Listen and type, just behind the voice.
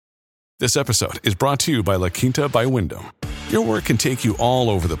This episode is brought to you by La Quinta by Wyndham. Your work can take you all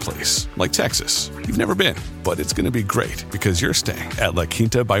over the place, like Texas. You've never been, but it's going to be great because you're staying at La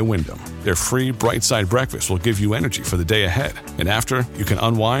Quinta by Wyndham. Their free Bright Side breakfast will give you energy for the day ahead. And after, you can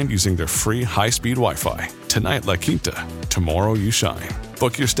unwind using their free high-speed Wi-Fi. Tonight, La Quinta. Tomorrow, you shine.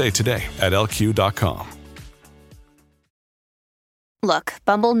 Book your stay today at lq.com. Look,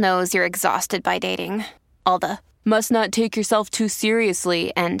 Bumble knows you're exhausted by dating. All the, must not take yourself too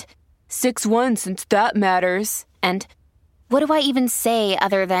seriously, and 6'1" since that matters. And what do I even say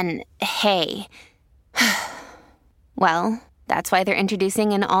other than, hey? Well, that's why they're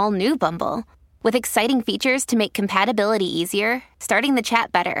introducing an all-new Bumble, with exciting features to make compatibility easier, starting the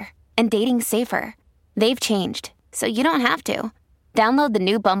chat better, and dating safer. They've changed, so you don't have to. Download the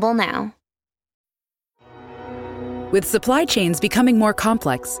new Bumble now. With supply chains becoming more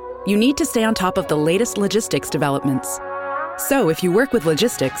complex, you need to stay on top of the latest logistics developments. So if you work with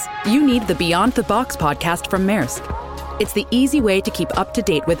logistics, you need the Beyond the Box podcast from Maersk. It's the easy way to keep up to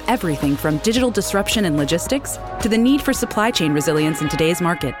date with everything from digital disruption in logistics to the need for supply chain resilience in today's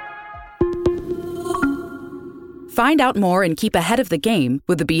market. Find out more and keep ahead of the game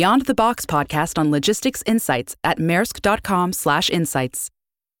with the Beyond the Box podcast on logistics insights at maersk.com/insights.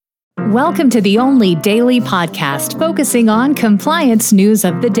 Welcome to the only daily podcast focusing on compliance news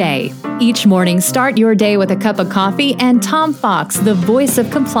of the day. Each morning, start your day with a cup of coffee and Tom Fox, the voice of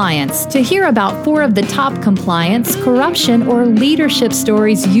compliance, to hear about 4 of the top compliance, corruption, or leadership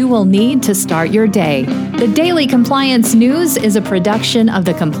stories you will need to start your day. The Daily Compliance News is a production of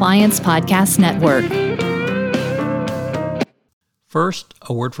the Compliance Podcast Network. First,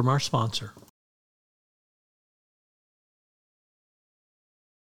 a word from our sponsor.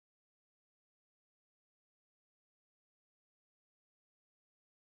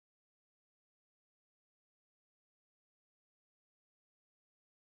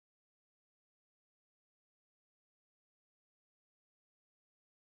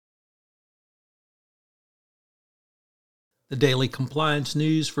 The Daily Compliance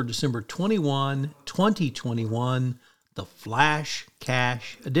News for December 21, 2021, the Flash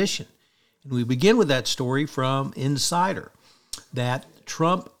Cash Edition. And we begin with that story from Insider, that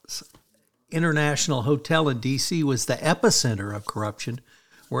Trump's International Hotel in D.C. was the epicenter of corruption,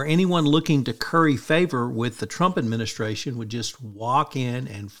 where anyone looking to curry favor with the Trump administration would just walk in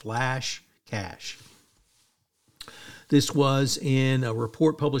and flash cash. This was in a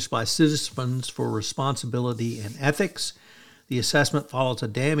report published by Citizens for Responsibility and Ethics. The assessment follows a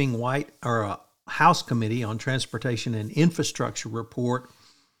damning House Committee on Transportation and Infrastructure report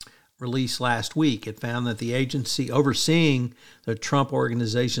released last week. It found that the agency overseeing the Trump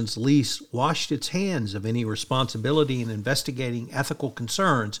Organization's lease washed its hands of any responsibility in investigating ethical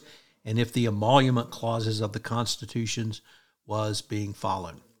concerns and if the emolument clauses of the Constitution was being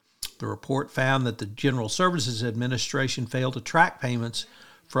followed. The report found that the General Services Administration failed to track payments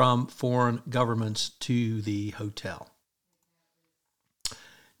from foreign governments to the hotel.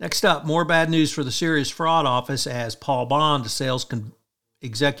 Next up, more bad news for the Serious Fraud Office as Paul Bond, a sales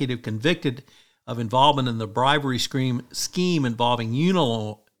executive convicted of involvement in the bribery scheme involving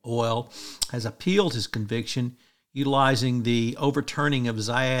Unaoil, has appealed his conviction, utilizing the overturning of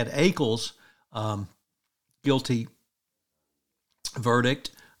Ziad Akel's guilty verdict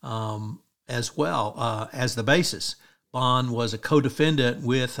as well as the basis. Bond was a co-defendant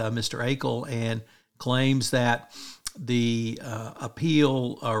with Mr. Akel and claims that the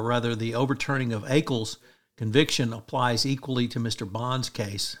appeal, or rather the overturning of Akel's conviction, applies equally to Mr. Bond's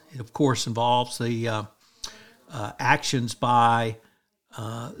case. It, of course, involves the actions by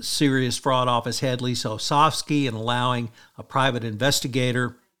Serious Fraud Office head Lisa Osofsky in allowing a private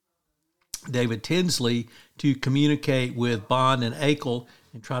investigator, David Tinsley, to communicate with Bond and Akel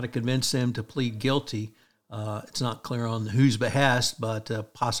and try to convince them to plead guilty. It's not clear on whose behest,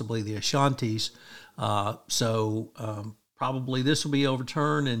 but possibly the Ashantis. So probably this will be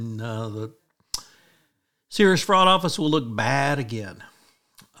overturned and the Serious Fraud Office will look bad again.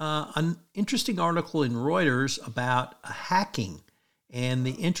 An interesting article in Reuters about hacking. And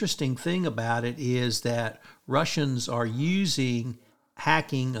the interesting thing about it is that Russians are using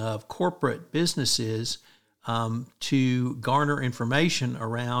hacking of corporate businesses to garner information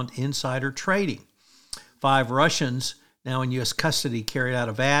around insider trading. 5 Russians now in U.S. custody carried out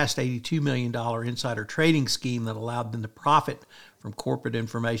a vast $82 million insider trading scheme that allowed them to profit from corporate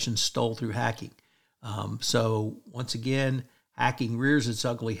information stole through hacking. So once again, hacking rears its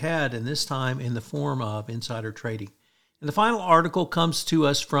ugly head, and this time in the form of insider trading. And the final article comes to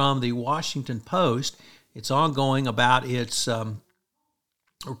us from the Washington Post. It's ongoing about its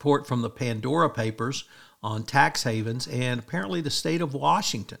report from the Pandora Papers on tax havens, and apparently the state of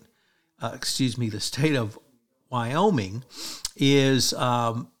Washington the state of Wyoming is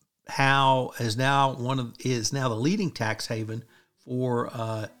now the leading tax haven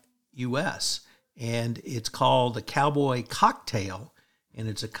for U.S. and it's called the Cowboy Cocktail, and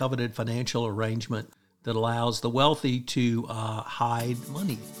it's a coveted financial arrangement that allows the wealthy to hide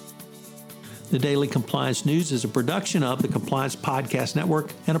money. The Daily Compliance News is a production of the Compliance Podcast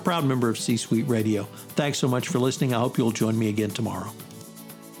Network and a proud member of C-Suite Radio. Thanks so much for listening. I hope you'll join me again tomorrow.